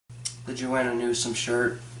the Joanna Newsom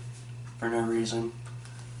shirt for no reason.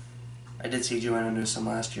 I did see Joanna Newsom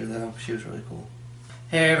last year though. She was really cool.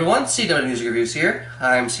 Hey everyone, CW Music Reviews here.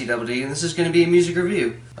 I'm CWD and this is going to be a music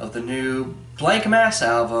review of the new Blanck Mass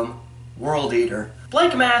album, World Eater.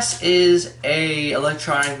 Blanck Mass is an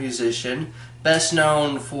electronic musician, best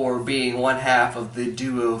known for being one half of the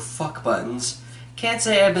duo Fuck Buttons. Can't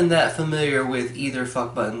say I've been that familiar with either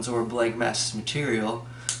Fuck Buttons or Blanck Mass's material,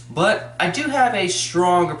 but I do have a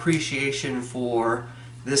strong appreciation for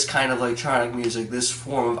this kind of electronic music, this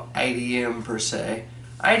form of IDM per se.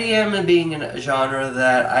 IDM being a genre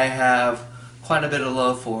that I have quite a bit of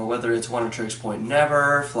love for, whether it's One Tricks Point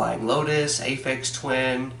Never, Flying Lotus, Aphex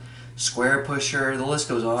Twin, Square Pusher, the list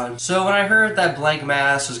goes on. So when I heard that Blanck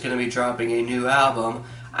Mass was going to be dropping a new album,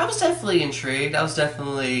 I was definitely intrigued. I was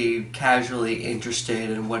definitely casually interested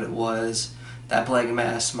in what it was that Blanck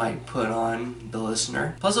Mass might put on the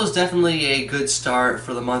listener. Plus it was definitely a good start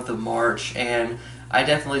for the month of March, and I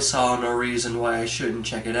definitely saw no reason why I shouldn't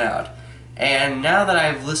check it out. And now that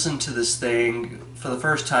I've listened to this thing for the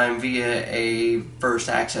first time via a first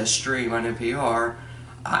access stream on NPR,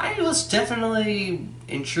 I was definitely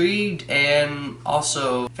intrigued and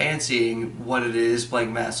also fancying what it is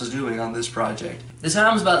Blanck Mass was doing on this project. This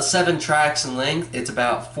album's about 7 tracks in length. It's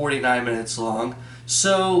about 49 minutes long.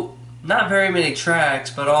 So not very many tracks,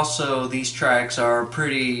 but also these tracks are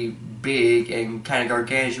pretty big and kind of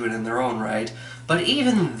gargantuan in their own right. But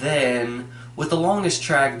even then, with the longest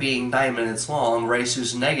track being 9 minutes long,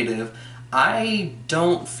 Rhesus Negative, I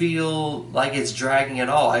don't feel like it's dragging at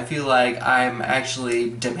all. I feel like I'm actually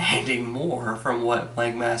demanding more from what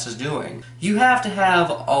Blanck Mass is doing. You have to have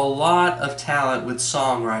a lot of talent with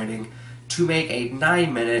songwriting to make a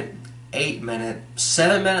 9-minute, 8-minute,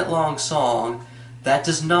 7-minute long song that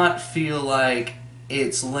does not feel like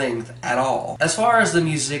its length at all. As far as the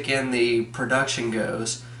music and the production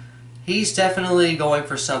goes, he's definitely going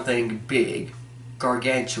for something big,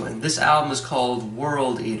 gargantuan. This album is called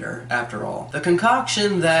World Eater, after all. The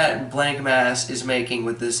concoction that Blanck Mass is making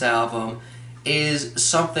with this album is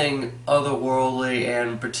something otherworldly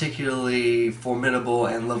and particularly formidable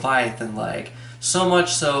and Leviathan-like, so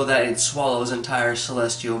much so that it swallows entire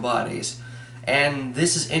celestial bodies. And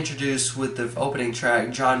this is introduced with the opening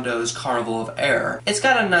track, John Doe's Carnival of Air. It's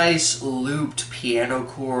got a nice looped piano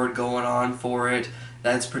chord going on for it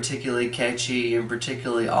that's particularly catchy and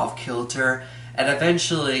particularly off-kilter, and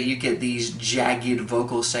eventually you get these jagged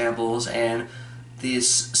vocal samples and this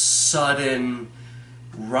sudden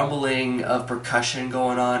rumbling of percussion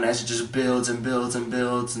going on as it just builds and builds and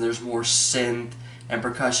builds, and there's more synth and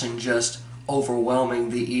percussion just overwhelming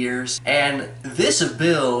the ears. And this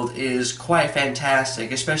build is quite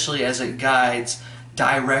fantastic, especially as it guides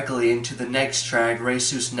directly into the next track,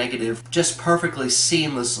 Rhesus Negative, just perfectly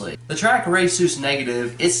seamlessly. The track Rhesus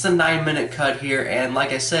Negative, it's the 9-minute cut here, and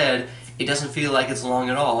like I said, it doesn't feel like it's long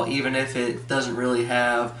at all, even if it doesn't really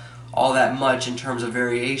have all that much in terms of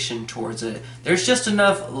variation towards it. There's just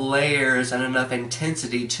enough layers and enough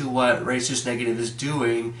intensity to what Rhesus Negative is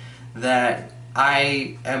doing that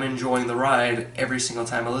I am enjoying the ride every single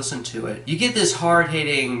time I listen to it. You get this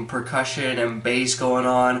hard-hitting percussion and bass going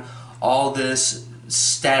on, all this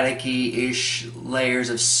staticky-ish layers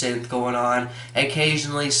of synth going on,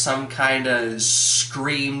 occasionally some kind of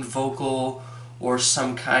screamed vocal or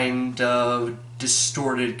some kind of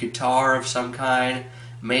distorted guitar of some kind,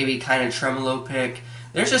 maybe kind of tremolo pick.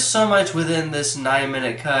 There's just so much within this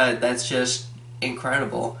 9-minute cut that's just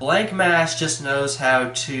incredible. Blanck Mass just knows how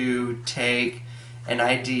to take an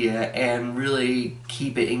idea and really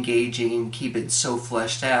keep it engaging and keep it so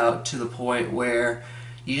fleshed out to the point where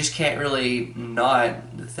you just can't really not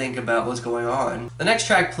think about what's going on. The next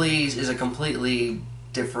track, Please, is a completely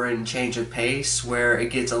different change of pace where it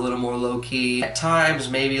gets a little more low-key, at times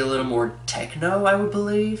maybe a little more techno, I would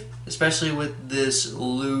believe, especially with this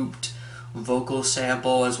looped vocal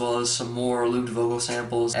sample as well as some more looped vocal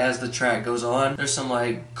samples as the track goes on. There's some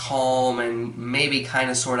like calm and maybe kind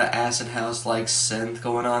of sort of acid house like synth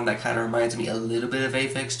going on that kind of reminds me a little bit of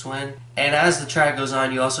Aphex Twin. And as the track goes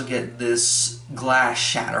on, you also get this glass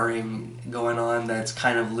shattering going on that's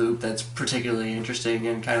kind of looped, that's particularly interesting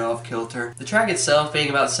and kind of off-kilter. The track itself being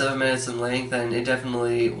about 7 minutes in length, and it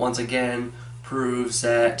definitely once again proves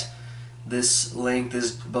that this length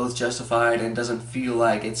is both justified and doesn't feel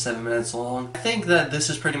like it's 7 minutes long. I think that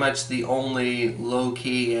this is pretty much the only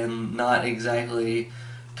low-key and not exactly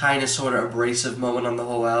kind of sort of abrasive moment on the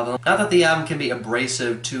whole album. Not that the album can be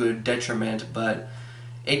abrasive to a detriment, but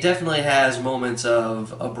it definitely has moments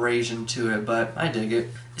of abrasion to it, but I dig it.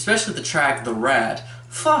 Especially the track The Rat.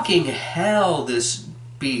 Fucking hell, this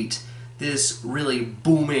beat. This really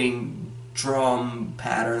booming drum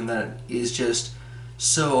pattern that is just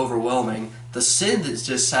so overwhelming. The synth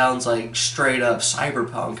just sounds like straight up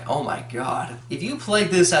cyberpunk. Oh my god. If you played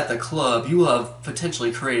this at the club, you will have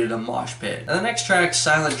potentially created a mosh pit. And the next track,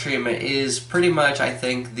 Silent Treatment, is pretty much, I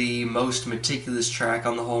think, the most meticulous track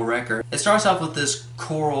on the whole record. It starts off with this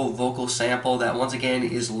choral vocal sample that once again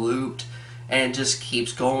is looped and just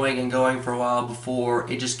keeps going and going for a while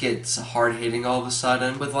before it just gets hard hitting all of a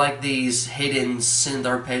sudden with like these hidden synth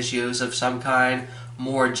arpeggios of some kind,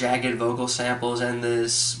 more jagged vocal samples, and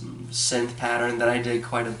this synth pattern that I dig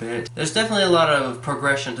quite a bit. There's definitely a lot of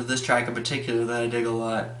progression to this track in particular that I dig a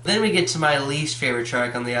lot. Then we get to my least favorite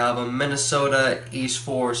track on the album, Minnesota, East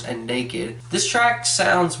Force, and Naked. This track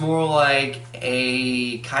sounds more like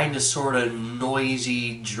a kind of sort of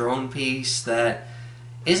noisy drone piece that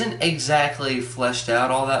isn't exactly fleshed out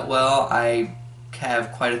all that well. I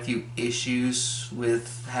have quite a few issues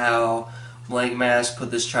with how Blanck Mass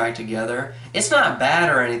put this track together. It's not bad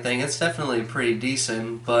or anything, it's definitely pretty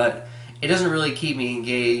decent, but it doesn't really keep me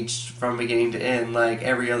engaged from beginning to end like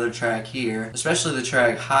every other track here, especially the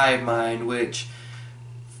track Hive, which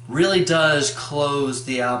really does close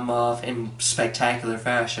the album off in spectacular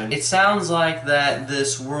fashion. It sounds like that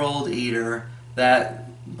this world eater that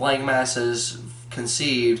Blanck Mass has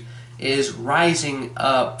conceived is rising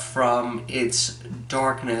up from its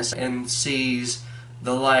darkness and sees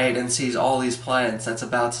the light and sees all these planets that's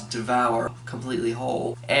about to devour completely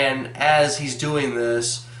whole. And as he's doing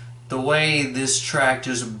this, the way this track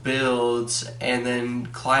just builds and then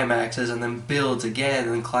climaxes and then builds again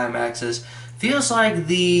and then climaxes feels like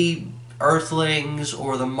the Earthlings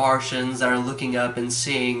or the Martians that are looking up and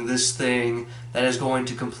seeing this thing that is going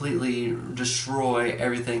to completely destroy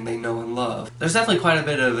everything they know and love. There's definitely quite a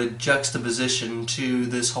bit of a juxtaposition to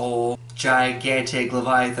this whole gigantic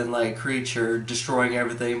Leviathan-like creature destroying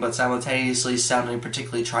everything but simultaneously sounding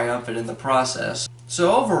particularly triumphant in the process.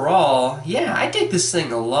 So overall, yeah, I dig this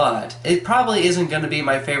thing a lot. It probably isn't going to be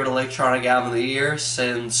my favorite electronic album of the year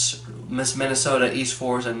since Miss Minnesota, East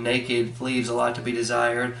Force, and Naked leaves a lot to be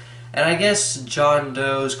desired. And I guess John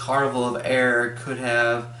Doe's Carnival of Air could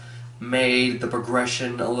have made the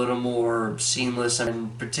progression a little more seamless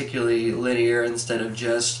and particularly linear instead of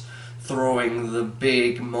just throwing the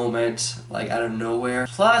big moment like out of nowhere.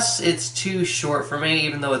 Plus, it's too short for me,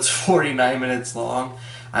 even though it's 49 minutes long.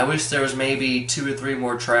 I wish there was maybe 2 or 3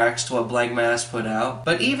 more tracks to what Blanck Mass put out.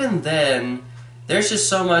 But even then, there's just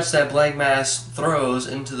so much that Blanck Mass throws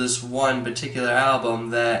into this one particular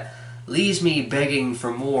album that leaves me begging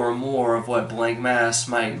for more and more of what Blanck Mass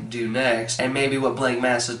might do next, and maybe what Blanck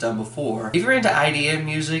Mass has done before. If you're into IDM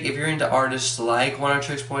music, if you're into artists like One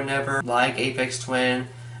Tricks Point Never, like Aphex Twin,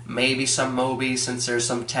 maybe some Moby, since there's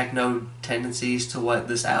some techno tendencies to what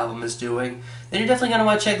this album is doing, then you're definitely going to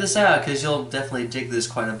want to check this out, because you'll definitely dig this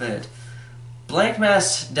quite a bit. Blanck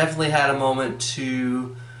Mass definitely had a moment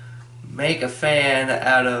to make a fan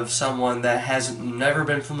out of someone that has never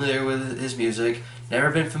been familiar with his music, never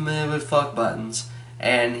been familiar with fuck buttons,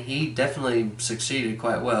 and he definitely succeeded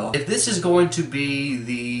quite well. If this is going to be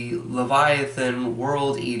the Leviathan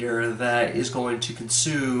world eater that is going to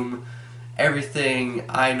consume everything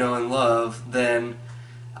I know and love, then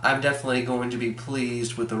I'm definitely going to be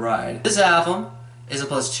pleased with the ride. This album is a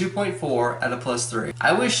plus 2.4 out of plus 3.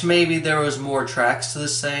 I wish maybe there was more tracks to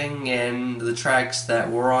this thing, and the tracks that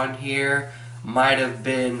were on here might have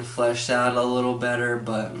been fleshed out a little better,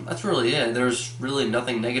 but that's really it. There's really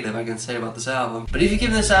nothing negative I can say about this album. But if you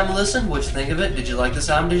give this album a listen, what'd you think of it? Did you like this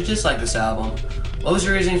album? Did you dislike this album? What was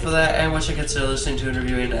your reasoning for that, and what should I consider listening to and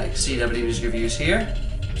reviewing next? CW Music Reviews here,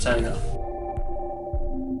 signing off.